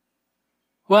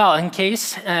Well, in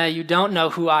case you don't know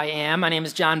who I am, my name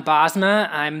is Jon Bosma.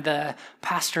 I'm the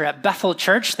pastor at Bethel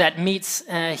Church that meets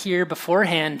here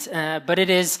beforehand. But it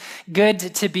is good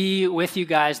to be with you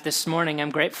guys this morning.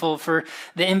 I'm grateful for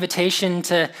the invitation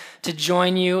to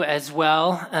join you as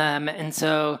well. And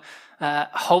so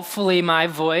hopefully my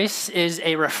voice is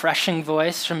a refreshing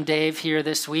voice from Dave here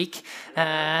this week.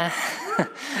 But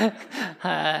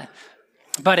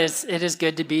it is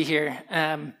good to be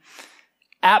here.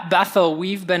 At Bethel,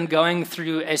 we've been going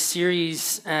through a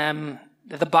series,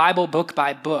 the Bible book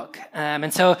by book.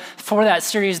 And so for that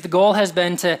series, the goal has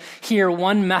been to hear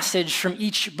one message from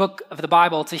each book of the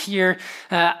Bible, to hear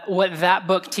what that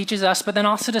book teaches us, but then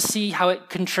also to see how it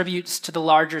contributes to the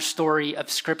larger story of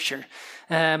Scripture.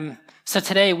 So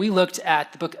today we looked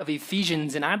at the book of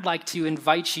Ephesians, and I'd like to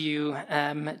invite you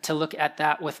to look at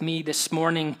that with me this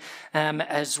morning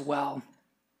as well.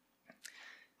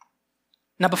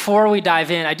 Now, before we dive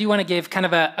in, I do want to give kind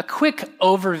of a quick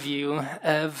overview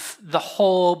of the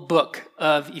whole book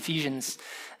of Ephesians.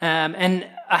 And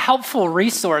a helpful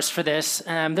resource for this,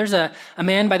 there's a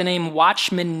man by the name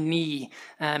Watchman Nee.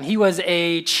 He was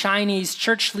a Chinese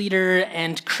church leader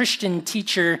and Christian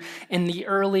teacher in the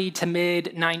early to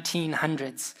mid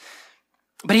 1900s.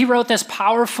 But he wrote this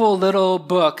powerful little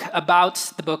book about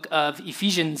the book of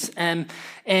Ephesians.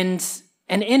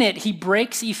 And in it, he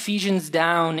breaks Ephesians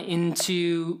down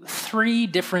into three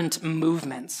different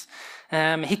movements.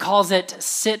 He calls it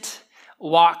sit,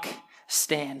 walk,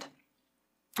 stand.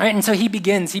 All right, and so he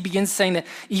begins saying that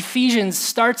Ephesians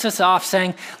starts us off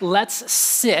saying, let's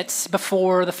sit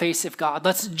before the face of God.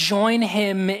 Let's join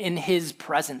him in his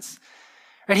presence.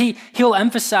 Right? He'll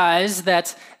emphasize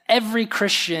that every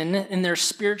Christian in their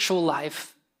spiritual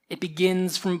life, it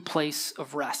begins from a place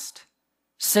of rest,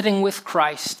 sitting with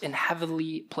Christ in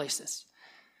heavenly places.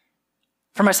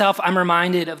 For myself, I'm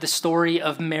reminded of the story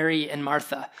of Mary and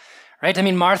Martha, right? I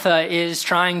mean, Martha is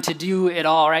trying to do it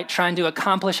all, right? Trying to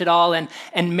accomplish it all, and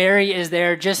Mary is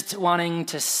there just wanting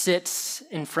to sit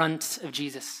in front of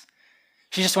Jesus.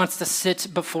 She just wants to sit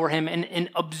before him and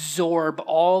absorb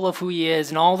all of who he is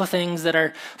and all the things that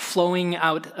are flowing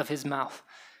out of his mouth.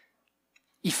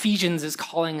 Ephesians is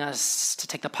calling us to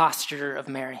take the posture of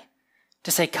Mary, to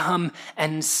say, come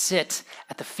and sit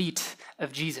at the feet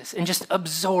of Jesus and just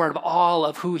absorb all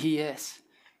of who he is.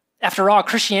 After all,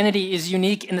 Christianity is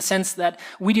unique in the sense that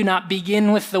we do not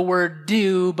begin with the word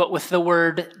do, but with the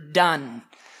word done.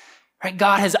 Right?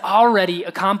 God has already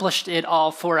accomplished it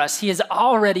all for us. He has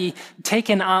already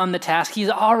taken on the task. He's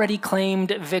already claimed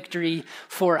victory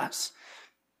for us.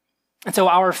 And so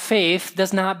our faith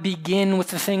does not begin with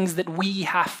the things that we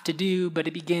have to do, but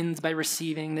it begins by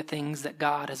receiving the things that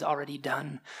God has already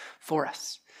done for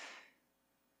us.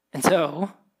 And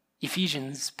so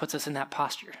Ephesians puts us in that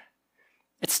posture.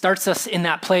 It starts us in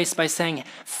that place by saying,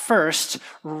 first,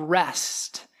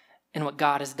 rest in what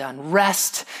God has done.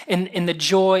 Rest in the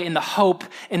joy, in the hope,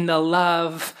 in the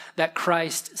love that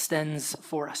Christ stands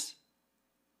for us.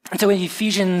 And so in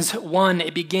Ephesians 1,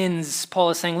 it begins,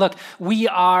 Paul is saying, look, we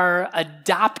are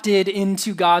adopted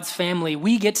into God's family.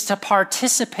 We get to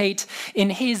participate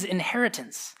in his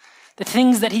inheritance. The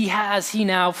things that he has, he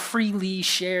now freely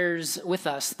shares with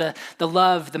us. The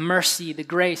love, the mercy, the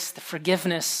grace, the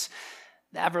forgiveness,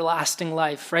 the everlasting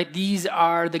life, right? These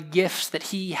are the gifts that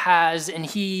he has, and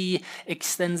he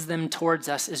extends them towards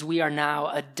us as we are now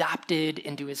adopted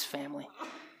into his family.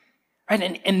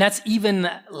 Right? And that's even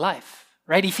life.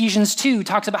 Right? Ephesians 2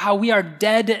 talks about how we are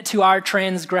dead to our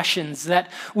transgressions,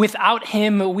 that without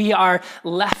him we are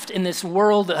left in this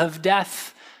world of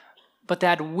death, but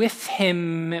that with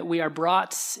him we are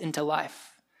brought into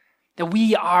life, that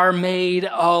we are made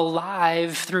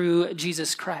alive through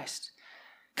Jesus Christ.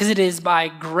 Because it is by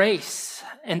grace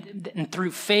and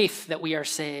through faith that we are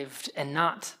saved and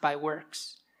not by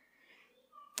works.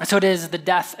 So it is the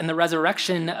death and the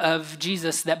resurrection of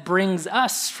Jesus that brings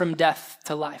us from death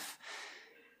to life.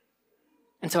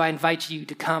 And so I invite you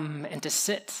to come and to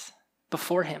sit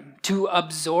before him, to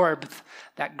absorb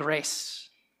that grace,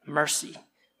 mercy,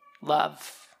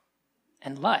 love,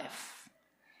 and life.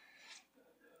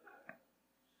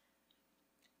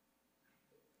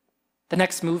 The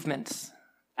next movement,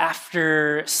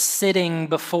 after sitting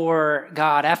before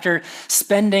God, after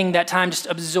spending that time just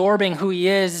absorbing who he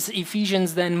is,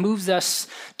 Ephesians then moves us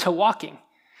to walking.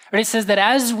 It says that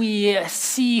as we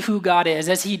see who God is,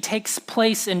 as he takes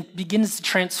place and begins to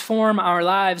transform our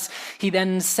lives, he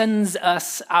then sends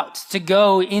us out to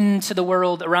go into the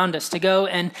world around us, to go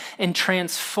and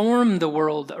transform the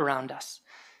world around us.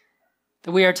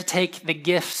 That we are to take the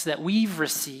gifts that we've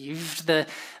received, the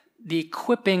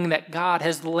equipping that God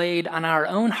has laid on our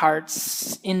own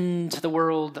hearts into the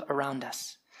world around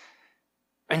us.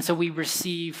 And so we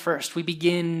receive first. We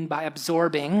begin by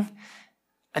absorbing,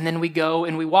 and then we go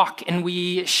and we walk and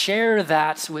we share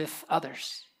that with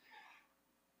others.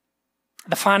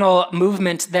 The final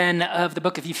movement then of the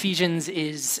book of Ephesians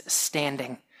is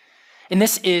standing. And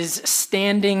this is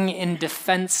standing in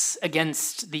defense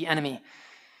against the enemy.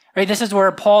 Right? This is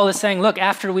where Paul is saying, look,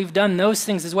 after we've done those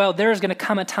things as well, there's going to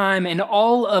come a time in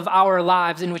all of our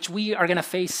lives in which we are going to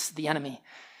face the enemy.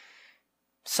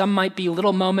 Some might be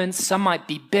little moments, some might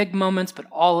be big moments, but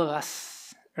all of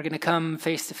us are going to come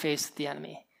face to face with the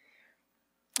enemy.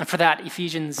 And for that,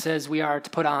 Ephesians says we are to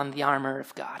put on the armor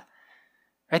of God.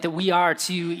 Right? That we are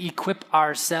to equip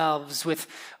ourselves with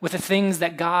the things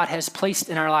that God has placed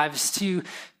in our lives, to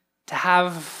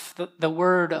have the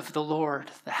word of the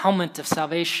Lord, the helmet of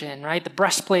salvation, right? The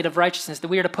breastplate of righteousness, that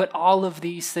we are to put all of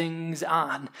these things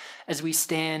on as we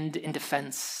stand in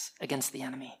defense against the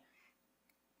enemy.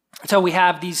 So we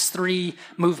have these three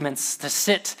movements: the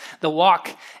sit, the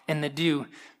walk, and the do.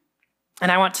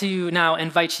 And I want to now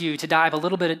invite you to dive a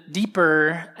little bit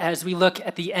deeper as we look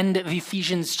at the end of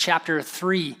Ephesians chapter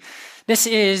 3. This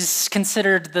is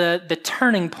considered the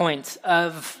turning point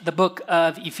of the book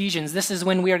of Ephesians. This is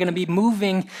when we are going to be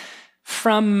moving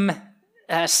from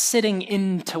sitting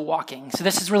into walking. So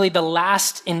this is really the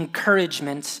last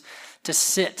encouragement to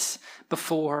sit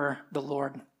before the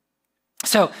Lord.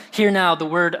 So hear now the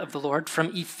word of the Lord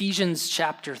from Ephesians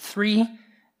chapter 3,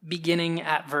 beginning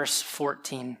at verse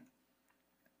 14.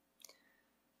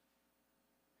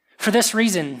 For this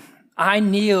reason, I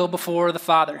kneel before the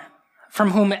Father,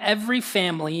 from whom every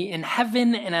family in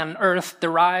heaven and on earth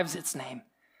derives its name.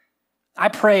 I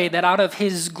pray that out of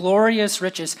his glorious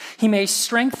riches, he may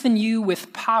strengthen you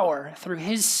with power through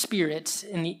his Spirit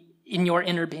in your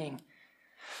inner being,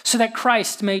 so that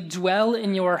Christ may dwell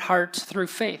in your heart through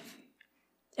faith.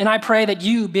 And I pray that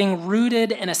you, being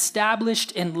rooted and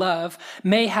established in love,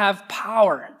 may have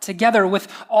power, together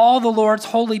with all the Lord's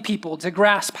holy people, to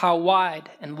grasp how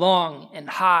wide and long and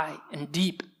high and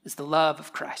deep is the love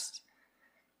of Christ,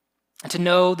 and to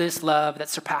know this love that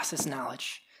surpasses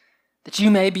knowledge, that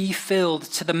you may be filled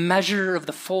to the measure of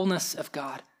the fullness of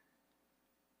God.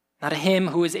 Now to him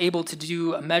who is able to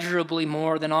do immeasurably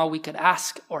more than all we could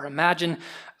ask or imagine,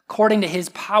 according to his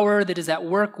power that is at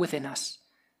work within us.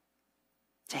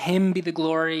 To him be the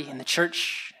glory in the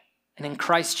church and in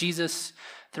Christ Jesus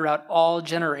throughout all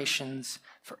generations,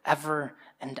 forever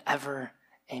and ever.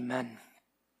 Amen.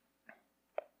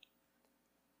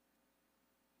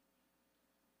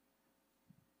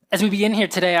 As we begin here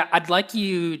today, I'd like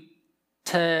you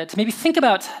to maybe think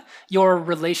about your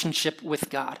relationship with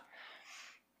God.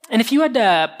 And if you had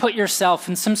to put yourself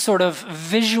in some sort of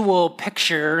visual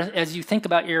picture as you think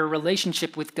about your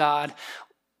relationship with God,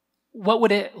 what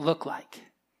would it look like?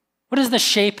 What is the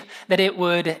shape that it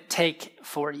would take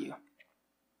for you?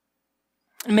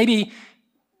 Maybe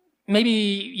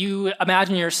you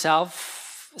imagine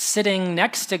yourself sitting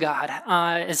next to God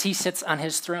as he sits on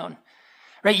his throne.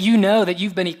 Right? You know that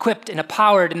you've been equipped and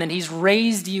empowered, and that he's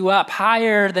raised you up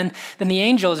higher than the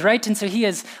angels, right? And so he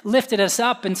has lifted us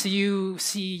up, and so you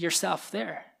see yourself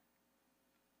there.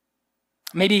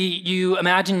 Maybe you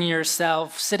imagine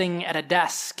yourself sitting at a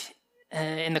desk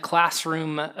in the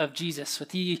classroom of Jesus with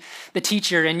the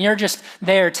teacher, and you're just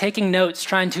there taking notes,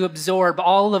 trying to absorb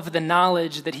all of the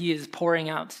knowledge that he is pouring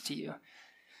out to you.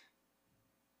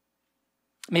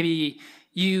 Maybe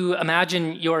you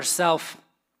imagine yourself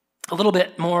a little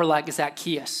bit more like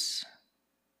Zacchaeus,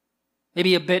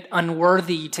 maybe a bit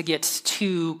unworthy to get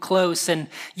too close, and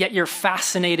yet you're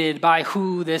fascinated by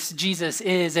who this Jesus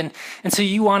is, and so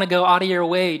you want to go out of your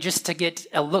way just to get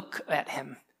a look at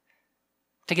him,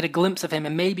 to get a glimpse of him,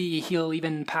 and maybe he'll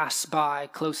even pass by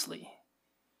closely.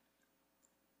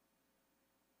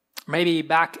 Maybe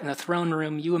back in the throne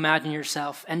room, you imagine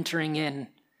yourself entering in,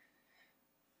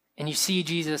 and you see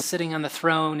Jesus sitting on the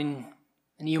throne,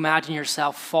 and you imagine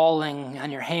yourself falling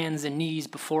on your hands and knees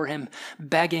before him,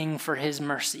 begging for his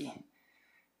mercy,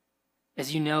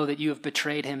 as you know that you have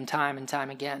betrayed him time and time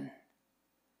again.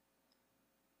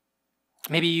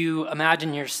 Maybe you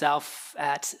imagine yourself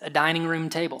at a dining room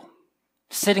table,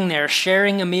 sitting there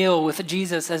sharing a meal with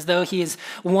Jesus as though he is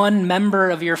one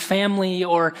member of your family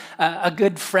or a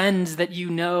good friend that you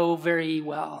know very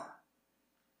well.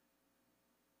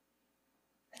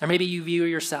 Or maybe you view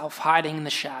yourself hiding in the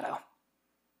shadow,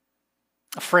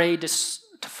 afraid to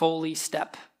fully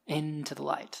step into the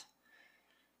light.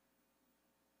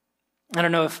 I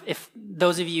don't know if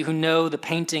those of you who know the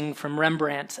painting from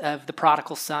Rembrandt of the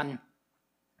prodigal son,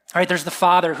 All right, there's the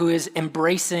father who is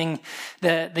embracing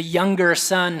the younger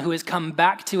son who has come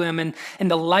back to him, and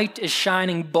the light is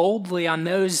shining boldly on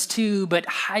those two, but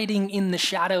hiding in the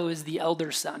shadow is the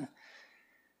elder son.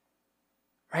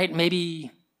 Right?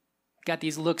 Maybe got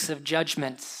these looks of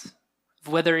judgment,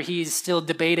 of whether he's still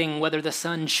debating whether the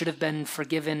son should have been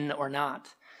forgiven or not.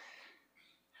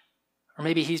 Or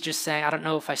maybe he's just saying, I don't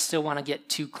know if I still want to get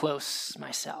too close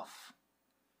myself.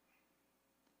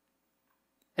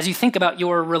 As you think about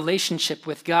your relationship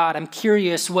with God, I'm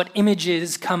curious what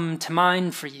images come to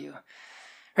mind for you.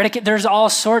 Right? There's all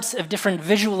sorts of different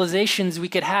visualizations we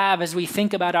could have as we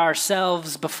think about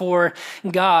ourselves before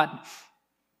God.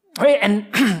 Right?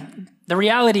 And the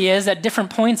reality is, at different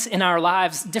points in our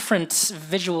lives, different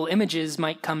visual images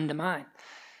might come to mind.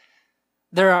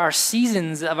 There are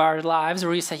seasons of our lives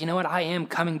where we say, you know what, I am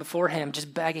coming before him,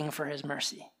 just begging for his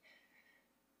mercy.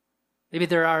 Maybe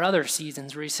there are other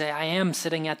seasons where you say, I am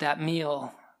sitting at that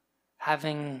meal,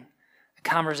 having a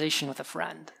conversation with a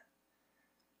friend.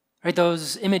 Right?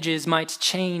 Those images might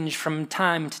change from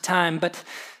time to time, but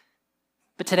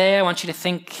today I want you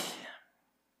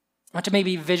to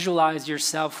maybe visualize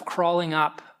yourself crawling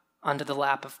up onto the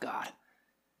lap of God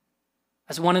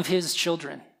as one of his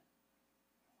children,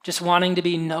 just wanting to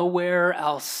be nowhere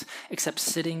else except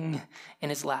sitting in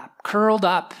his lap, curled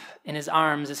up in his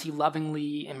arms as he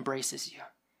lovingly embraces you.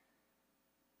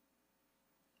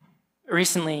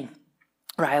 Recently,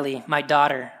 Riley, my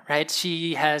daughter, right,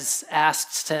 she has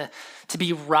asked to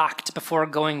be rocked before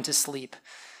going to sleep,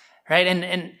 right?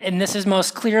 And this is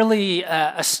most clearly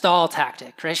a stall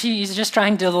tactic, right? She's just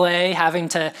trying to delay having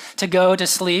to go to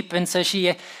sleep. And so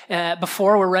she,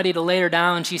 before we're ready to lay her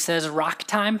down, she says, rock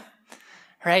time.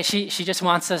 Right? She just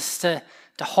wants us to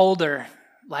hold her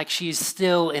like she's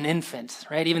still an infant,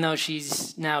 right? Even though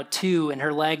she's now 2 and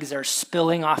her legs are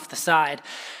spilling off the side.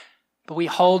 But we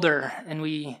hold her and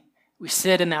we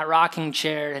sit in that rocking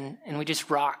chair and we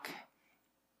just rock.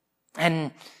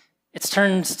 And it's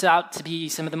turned out to be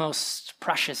some of the most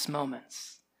precious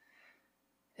moments.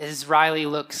 As Riley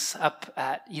looks up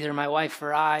at either my wife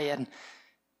or I,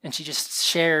 and she just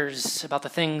shares about the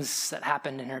things that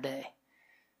happened in her day.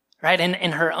 Right?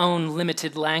 In her own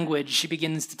limited language, she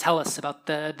begins to tell us about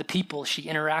the people she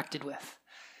interacted with.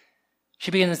 She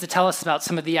begins to tell us about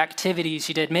some of the activities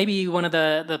she did, maybe one of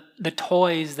the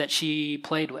toys that she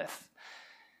played with.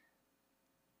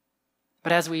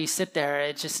 But as we sit there,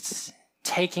 it's just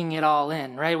taking it all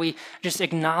in, right? We just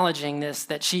acknowledging this,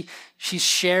 that she's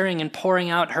sharing and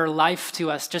pouring out her life to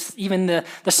us, just even the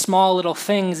small little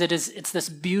things. It's this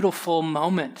beautiful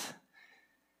moment.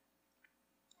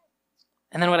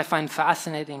 And then what I find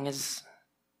fascinating is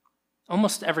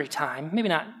almost every time, maybe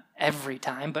not every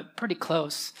time, but pretty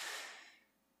close,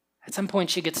 at some point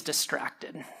she gets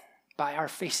distracted by our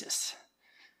faces.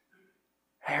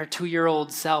 Her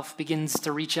 2-year-old self begins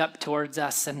to reach up towards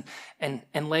us and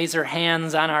lays her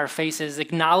hands on our faces,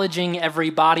 acknowledging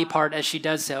every body part as she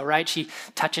does so, right? She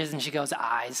touches and she goes,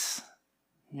 eyes,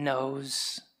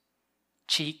 nose,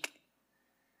 cheek.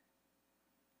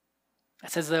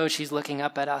 It's as though she's looking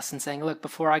up at us and saying, look,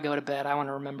 before I go to bed, I want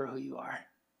to remember who you are.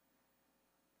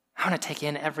 I want to take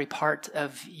in every part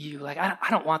of you. Like, I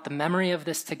don't want the memory of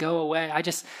this to go away.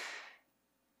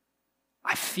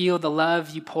 I feel the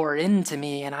love you pour into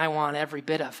me, and I want every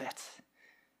bit of it.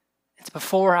 It's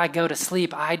before I go to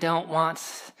sleep, I don't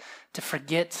want to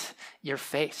forget your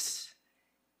face.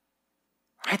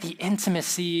 Right, the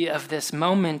intimacy of this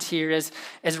moment here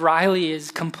as Riley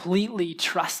is completely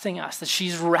trusting us, that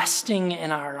she's resting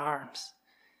in our arms.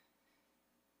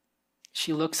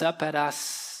 She looks up at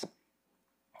us,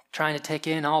 trying to take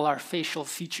in all our facial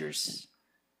features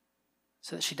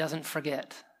so that she doesn't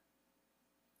forget.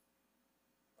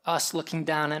 Us looking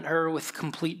down at her with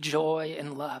complete joy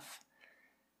and love.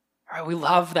 Right, we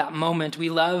love that moment. We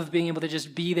love being able to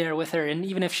just be there with her. And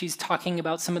even if she's talking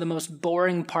about some of the most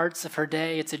boring parts of her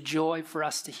day, it's a joy for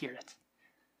us to hear it.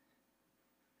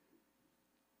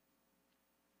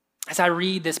 As I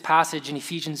read this passage in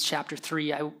Ephesians chapter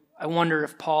 3, I wonder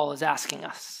if Paul is asking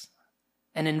us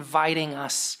and inviting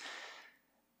us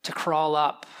to crawl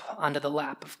up onto the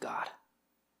lap of God.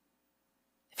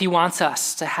 If he wants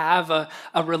us to have a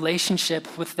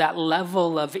relationship with that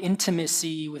level of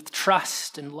intimacy, with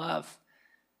trust and love.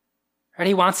 Right?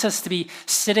 He wants us to be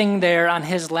sitting there on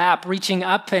his lap, reaching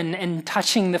up and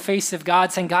touching the face of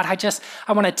God, saying, God,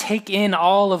 I want to take in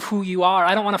all of who you are.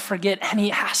 I don't want to forget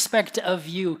any aspect of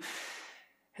you.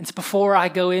 And it's before I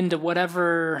go into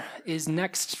whatever is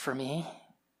next for me,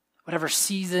 whatever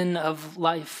season of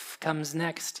life comes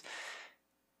next,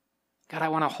 God, I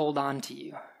want to hold on to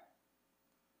you.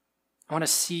 I want to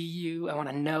see you. I want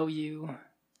to know you.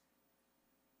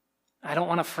 I don't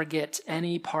want to forget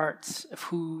any parts of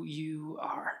who you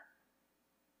are.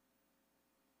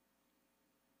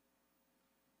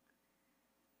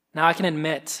 Now, I can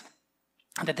admit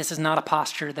that this is not a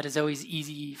posture that is always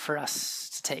easy for us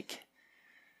to take.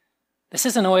 This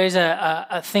isn't always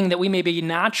a thing that we maybe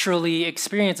naturally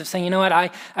experience of saying, you know what,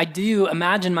 I do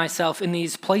imagine myself in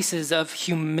these places of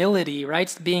humility,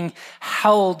 right? Being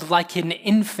held like an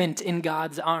infant in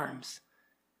God's arms,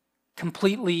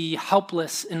 completely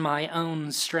helpless in my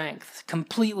own strength,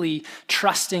 completely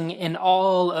trusting in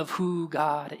all of who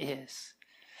God is.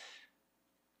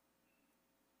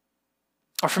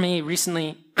 Or for me,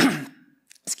 recently,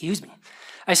 excuse me,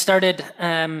 I started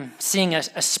seeing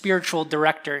a spiritual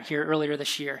director here earlier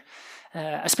this year.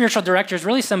 A spiritual director is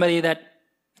really somebody that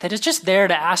is just there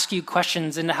to ask you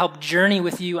questions and to help journey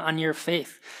with you on your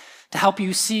faith, to help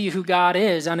you see who God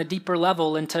is on a deeper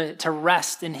level and to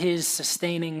rest in his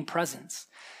sustaining presence.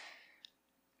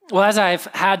 Well, as I've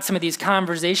had some of these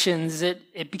conversations,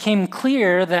 it became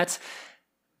clear that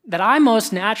I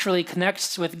most naturally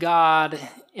connect with God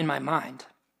in my mind.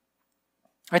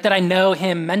 Right, that I know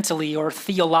him mentally or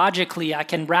theologically. I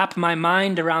can wrap my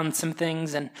mind around some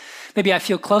things, and maybe I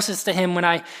feel closest to him when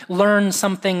I learn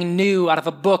something new out of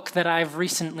a book that I've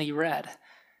recently read.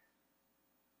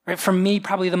 Right, for me,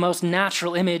 probably the most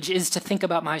natural image is to think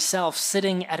about myself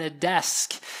sitting at a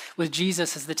desk with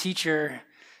Jesus as the teacher,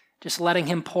 just letting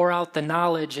him pour out the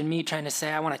knowledge and me trying to say,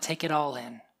 I want to take it all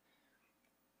in.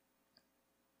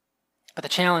 But the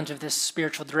challenge of this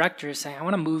spiritual director is saying, I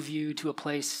want to move you to a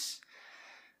place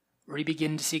where you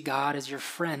begin to see God as your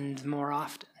friend more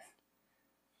often.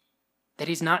 That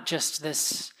he's not just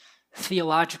this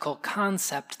theological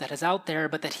concept that is out there,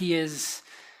 but that he's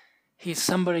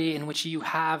somebody in which you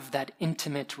have that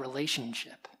intimate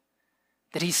relationship.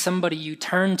 That he's somebody you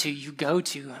turn to, you go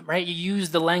to, right? You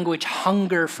use the language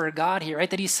hunger for God here, right?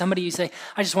 That he's somebody you say,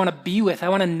 I just want to be with. I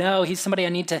want to know. He's somebody I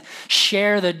need to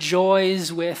share the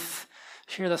joys with,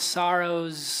 share the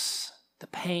sorrows, the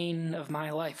pain of my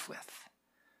life with.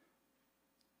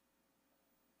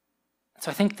 So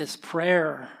I think this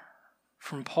prayer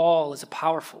from Paul is a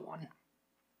powerful one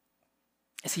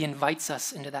as he invites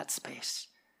us into that space.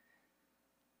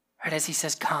 Right, as he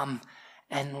says, come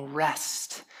and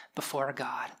rest before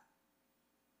God.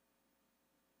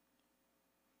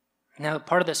 Now,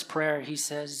 part of this prayer, he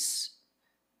says,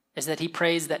 is that he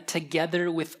prays that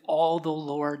together with all the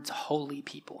Lord's holy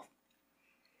people.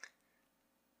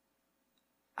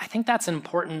 I think that's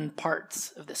important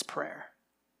parts of this prayer.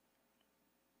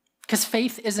 Because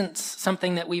faith isn't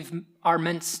something that we are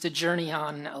meant to journey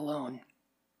on alone.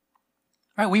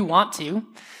 Right? We want to.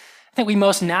 I think we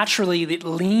most naturally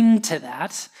lean to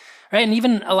that. Right? And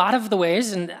even a lot of the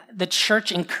ways, and the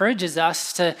church encourages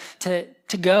us to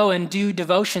go and do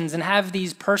devotions and have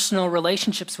these personal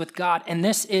relationships with God. And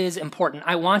this is important.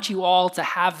 I want you all to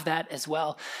have that as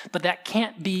well. But that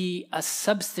can't be a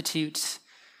substitute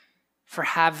for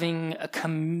having a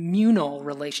communal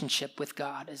relationship with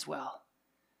God as well.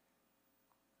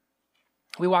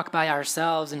 We walk by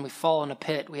ourselves and we fall in a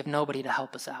pit. We have nobody to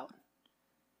help us out.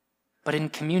 But in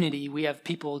community, we have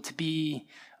people to be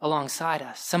alongside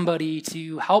us, somebody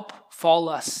to help fall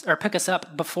us or pick us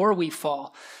up before we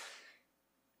fall,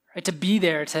 right? To be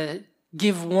there, to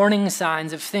give warning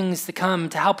signs of things to come,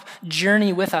 to help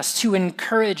journey with us, to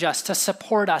encourage us, to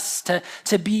support us,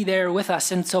 to be there with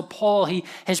us. And so Paul,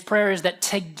 his prayer is that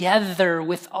together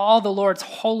with all the Lord's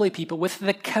holy people, with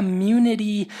the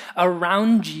community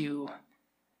around you,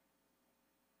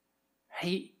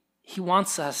 He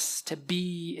wants us to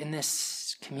be in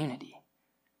this community.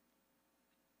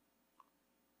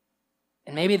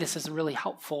 And maybe this is a really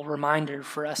helpful reminder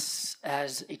for us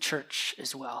as a church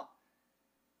as well.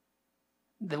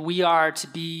 That we are to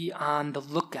be on the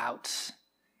lookout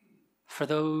for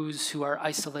those who are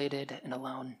isolated and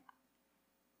alone.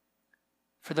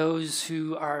 For those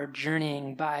who are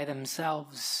journeying by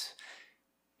themselves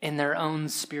in their own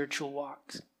spiritual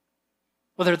walks.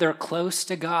 Whether they're close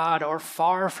to God or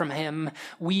far from him,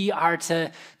 we are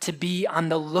to be on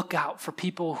the lookout for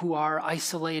people who are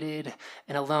isolated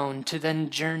and alone, to then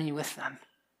journey with them.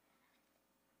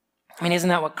 I mean, isn't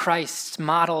that what Christ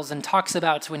models and talks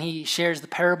about when he shares the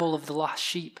parable of the lost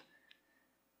sheep?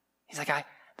 He's like,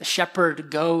 the shepherd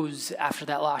goes after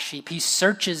that lost sheep. He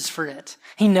searches for it.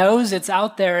 He knows it's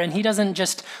out there, and he doesn't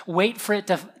just wait for it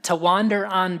to wander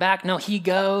on back. No, he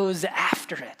goes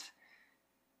after it.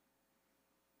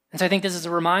 And so I think this is a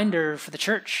reminder for the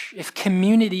church. If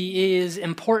community is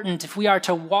important, if we are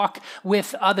to walk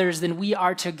with others, then we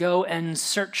are to go and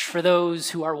search for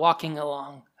those who are walking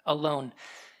along alone.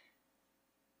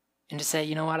 And to say,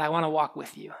 you know what, I want to walk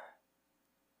with you.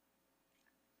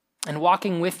 And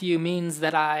walking with you means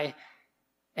that I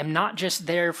am not just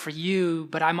there for you,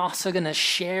 but I'm also going to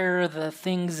share the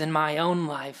things in my own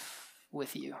life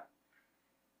with you.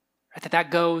 Right?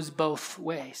 That goes both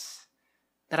ways.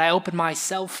 That I open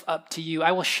myself up to you.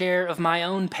 I will share of my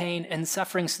own pain and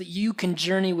suffering so that you can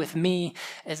journey with me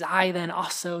as I then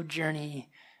also journey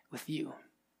with you.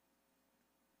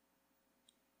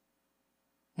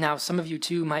 Now, some of you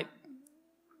too might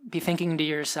be thinking to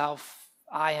yourself,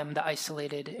 I am the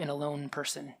isolated and alone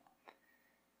person.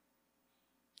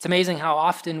 It's amazing how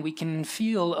often we can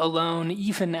feel alone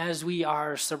even as we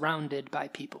are surrounded by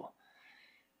people.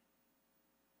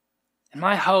 And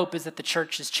my hope is that the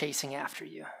church is chasing after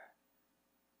you,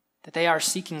 that they are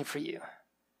seeking for you.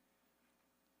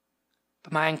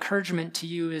 But my encouragement to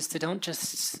you is to don't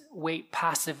just wait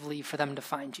passively for them to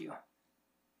find you,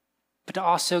 but to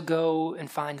also go and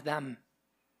find them,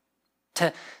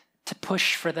 to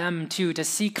push for them too, to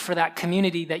seek for that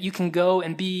community that you can go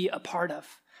and be a part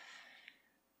of.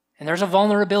 And there's a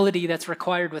vulnerability that's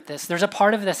required with this. There's a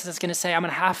part of this that's going to say, I'm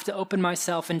going to have to open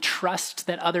myself and trust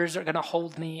that others are going to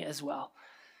hold me as well.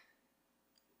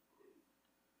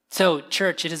 So,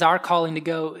 church, it is our calling to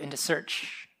go into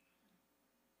search.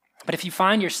 But if you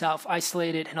find yourself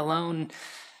isolated and alone,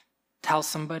 tell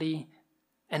somebody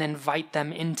and invite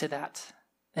them into that.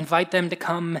 Invite them to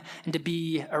come and to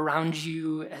be around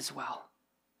you as well.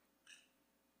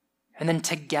 And then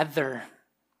together,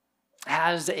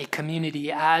 as a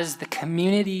community, as the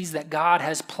communities that God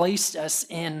has placed us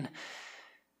in,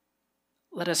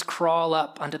 let us crawl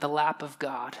up onto the lap of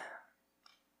God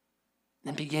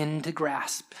and begin to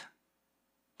grasp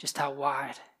just how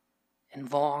wide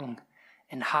and long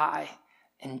and high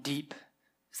and deep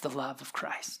is the love of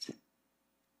Christ.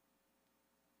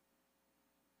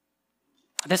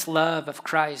 This love of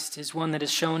Christ is one that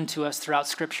is shown to us throughout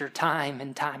Scripture time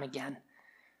and time again.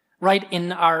 Right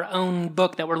in our own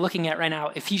book that we're looking at right now,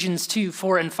 Ephesians 2,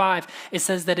 4, and 5, it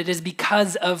says that it is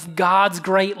because of God's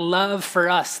great love for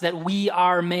us that we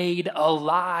are made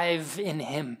alive in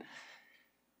him.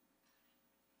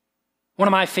 One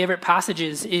of my favorite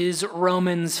passages is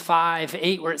Romans 5,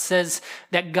 8, where it says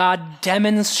that God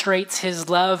demonstrates his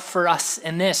love for us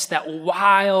in this, that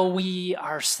while we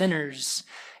are sinners,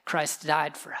 Christ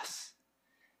died for us.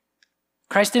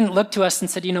 Christ didn't look to us and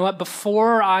said, you know what,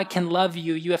 before I can love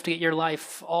you, you have to get your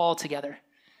life all together.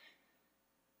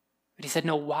 But he said,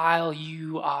 no, while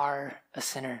you are a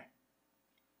sinner,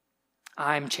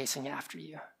 I'm chasing after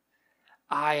you.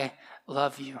 I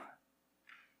love you.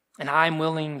 And I'm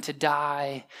willing to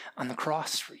die on the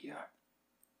cross for you.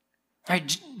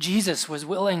 Right? Jesus was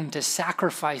willing to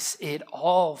sacrifice it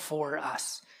all for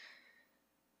us.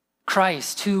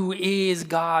 Christ, who is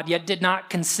God, yet did not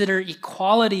consider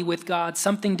equality with God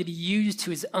something to be used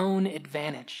to his own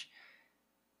advantage.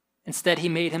 Instead, he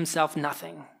made himself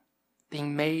nothing,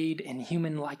 being made in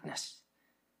human likeness.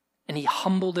 And he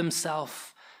humbled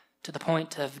himself to the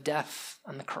point of death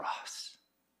on the cross.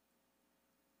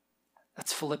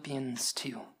 That's Philippians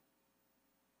 2.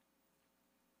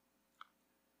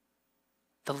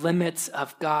 The limits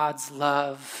of God's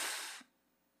love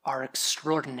are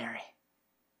extraordinary.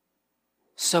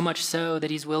 So much so that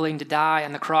he's willing to die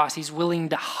on the cross. He's willing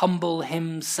to humble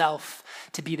himself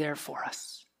to be there for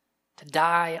us, to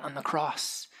die on the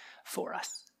cross for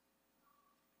us.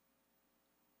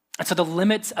 And so the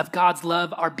limits of God's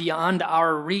love are beyond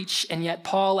our reach, and yet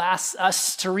Paul asks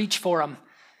us to reach for them.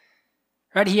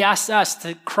 Right? He asks us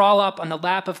to crawl up on the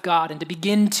lap of God and to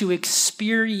begin to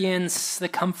experience the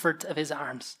comfort of his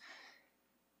arms.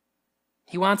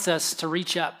 He wants us to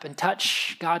reach up and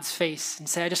touch God's face and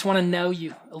say, I just want to know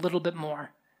you a little bit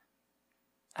more.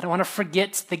 I don't want to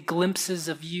forget the glimpses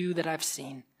of you that I've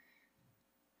seen.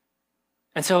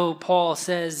 And so Paul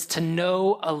says to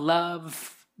know a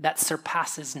love that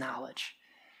surpasses knowledge.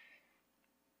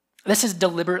 This is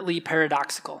deliberately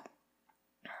paradoxical,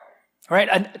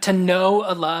 right? To know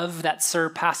a love that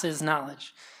surpasses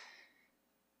knowledge.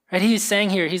 Right? He's saying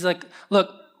here, he's like,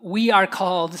 look, we are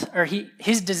called, or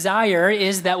his desire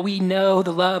is that we know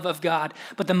the love of God.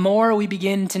 But the more we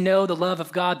begin to know the love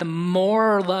of God, the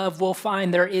more love we'll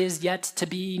find there is yet to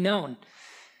be known.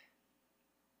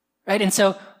 Right? And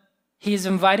so he's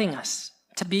inviting us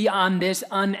to be on this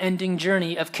unending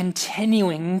journey of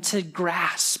continuing to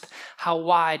grasp how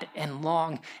wide and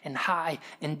long and high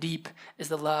and deep is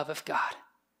the love of God.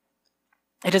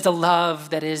 It is a love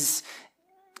that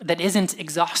isn't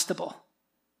exhaustible.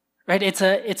 Right? It's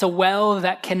a well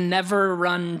that can never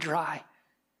run dry.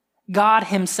 God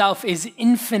himself is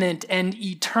infinite and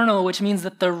eternal, which means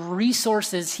that the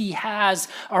resources he has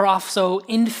are also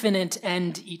infinite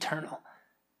and eternal.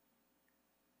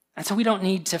 And so we don't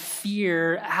need to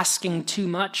fear asking too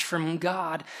much from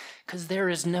God because there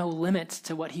is no limit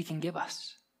to what he can give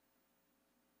us.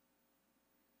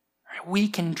 We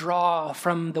can draw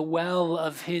from the well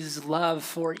of his love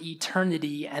for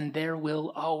eternity, and there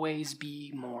will always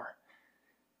be more.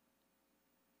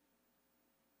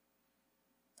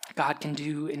 God can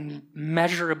do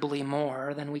immeasurably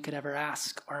more than we could ever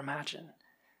ask or imagine.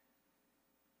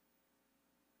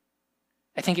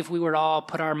 I think if we were to all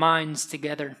put our minds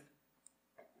together,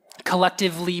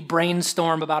 collectively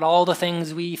brainstorm about all the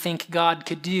things we think God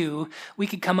could do, we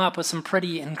could come up with some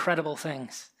pretty incredible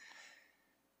things.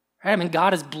 Right? I mean,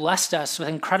 God has blessed us with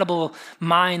incredible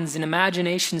minds and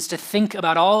imaginations to think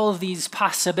about all of these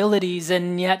possibilities,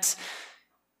 and yet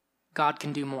God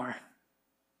can do more.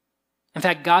 In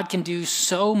fact, God can do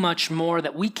so much more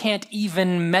that we can't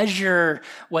even measure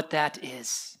what that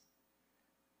is.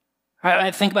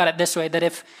 I think about it this way, that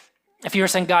if you were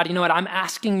saying, God, you know what, I'm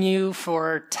asking you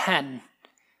for 10,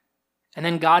 and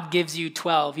then God gives you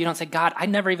 12, you don't say, God, I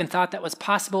never even thought that was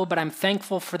possible, but I'm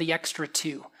thankful for the extra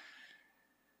 2.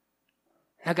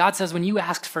 Now, God says, when you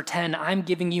asked for 10, I'm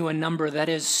giving you a number that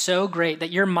is so great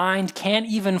that your mind can't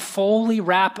even fully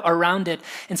wrap around it.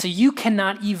 And so you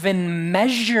cannot even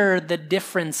measure the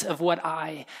difference of what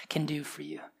I can do for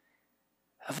you,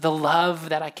 of the love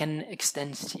that I can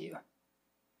extend to you.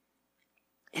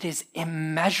 It is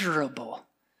immeasurable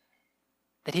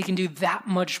that he can do that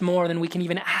much more than we can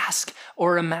even ask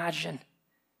or imagine.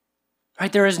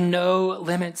 Right? There is no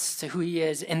limits to who he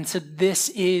is. And so this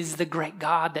is the great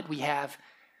God that we have.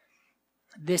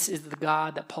 This is the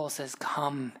God that Paul says,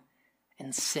 come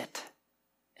and sit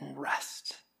and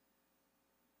rest.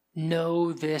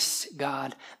 Know this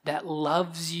God that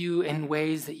loves you in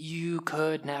ways that you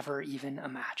could never even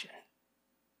imagine.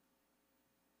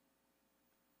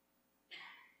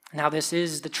 Now, this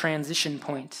is the transition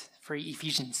point for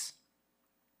Ephesians.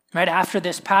 Right after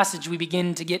this passage, we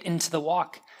begin to get into the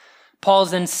walk.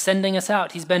 Paul's then sending us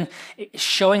out. He's been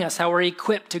showing us how we're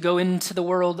equipped to go into the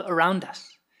world around us.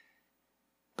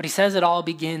 But he says it all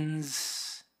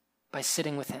begins by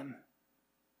sitting with him.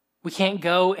 We can't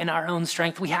go in our own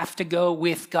strength. We have to go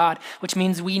with God, which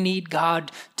means we need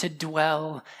God to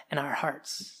dwell in our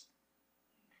hearts.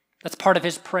 That's part of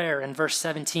his prayer in verse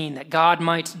 17, that God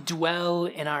might dwell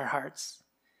in our hearts.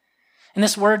 And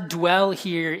this word dwell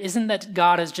here isn't that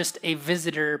God is just a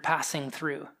visitor passing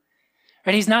through.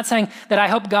 Right? He's not saying that I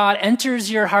hope God enters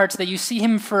your hearts, that you see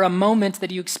him for a moment, that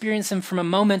you experience him from a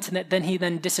moment, and that then he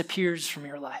disappears from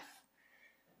your life.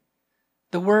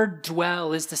 The word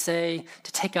dwell is to say,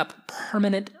 to take up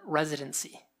permanent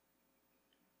residency.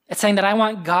 It's saying that I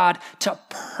want God to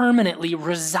permanently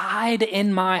reside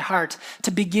in my heart, to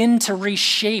begin to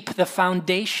reshape the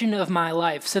foundation of my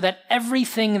life so that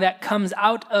everything that comes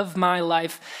out of my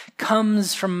life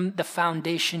comes from the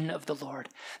foundation of the Lord,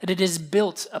 that it is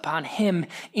built upon him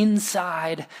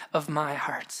inside of my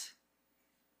heart.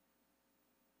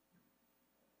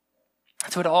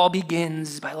 So it all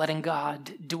begins by letting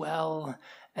God dwell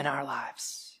in our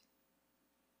lives.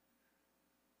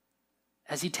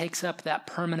 As he takes up that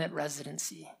permanent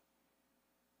residency,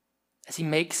 as he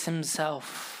makes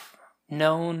himself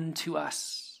known to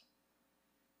us,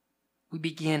 we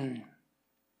begin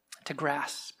to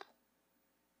grasp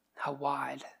how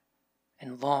wide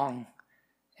and long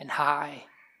and high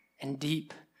and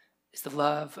deep is the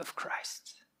love of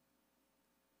Christ.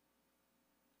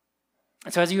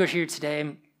 And so as you are here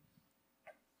today,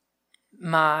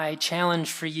 my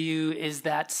challenge for you is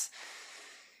that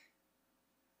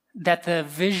the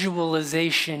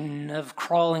visualization of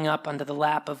crawling up under the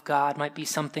lap of God might be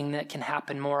something that can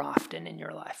happen more often in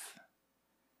your life.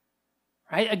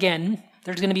 Right? Again,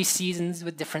 there's going to be seasons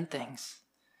with different things.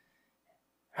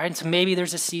 Right? And so maybe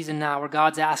there's a season now where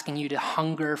God's asking you to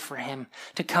hunger for him,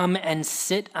 to come and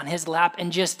sit on his lap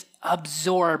and just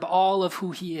absorb all of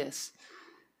who he is.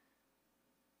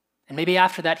 And maybe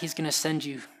after that, he's going to send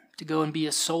you to go and be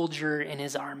a soldier in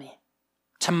his army,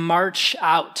 to march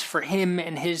out for him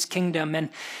and his kingdom, and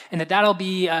that'll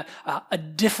be a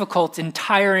difficult and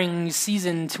tiring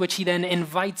season to which he then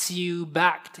invites you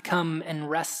back to come and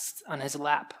rest on his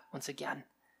lap once again.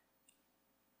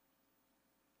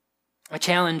 My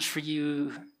challenge for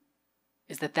you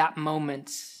is that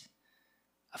moment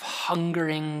of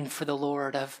hungering for the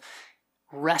Lord, of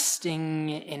resting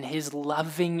in his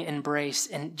loving embrace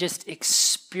and just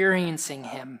experiencing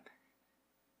him,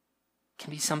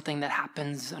 can be something that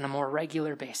happens on a more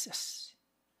regular basis.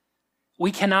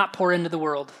 We cannot pour into the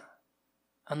world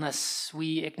unless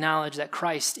we acknowledge that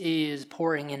Christ is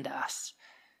pouring into us.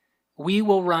 We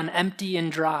will run empty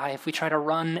and dry if we try to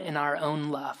run in our own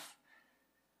love.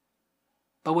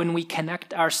 But when we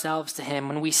connect ourselves to him,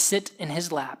 when we sit in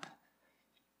his lap,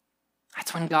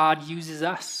 that's when God uses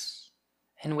us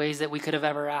in ways that we could have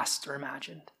ever asked or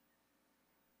imagined.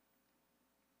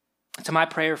 So my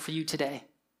prayer for you today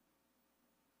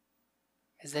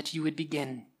is that you would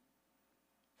begin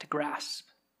to grasp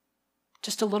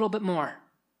just a little bit more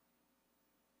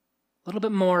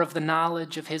of the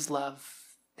knowledge of his love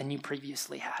than you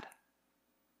previously had.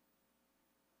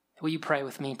 Will you pray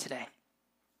with me today?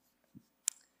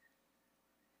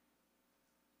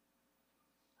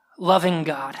 Loving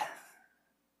God,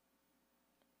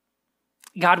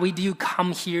 we do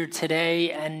come here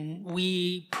today and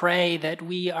we pray that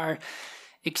we are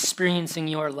experiencing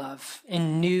your love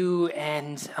in new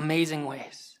and amazing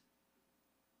ways.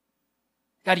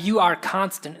 God, you are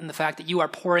constant in the fact that you are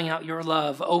pouring out your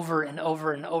love over and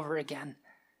over and over again.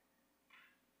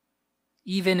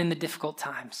 Even in the difficult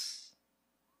times,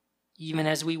 even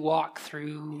as we walk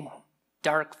through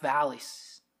dark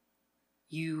valleys,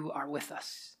 you are with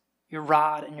us. Your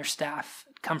rod and your staff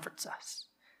comforts us.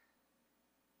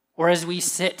 Or as we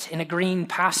sit in a green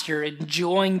pasture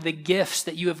enjoying the gifts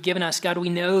that you have given us, God, we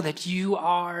know that you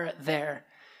are there.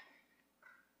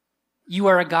 You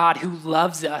are a God who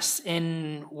loves us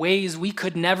in ways we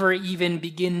could never even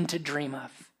begin to dream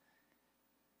of.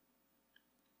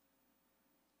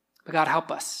 But God,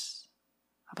 help us.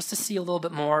 Help us to see a little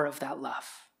bit more of that love.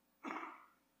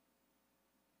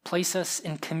 Place us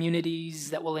in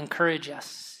communities that will encourage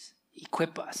us,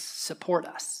 equip us, support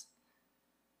us.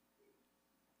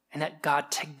 And that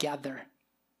God, together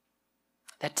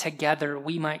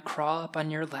we might crawl up on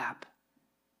your lap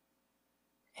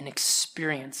and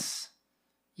experience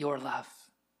your love.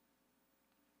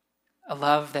 A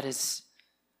love that is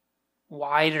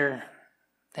wider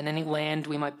than any land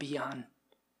we might be on,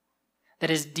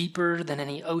 that is deeper than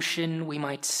any ocean we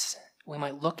might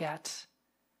look at,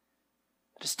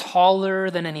 that is taller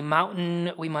than any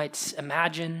mountain we might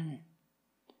imagine.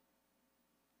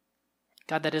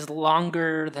 God, that is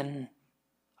longer than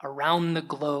around the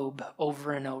globe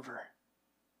over and over.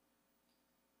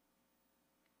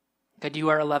 God, you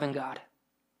are a loving God.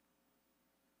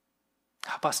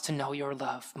 Help us to know your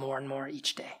love more and more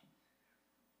each day.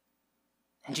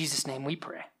 In Jesus' name we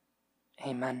pray.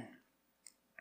 Amen.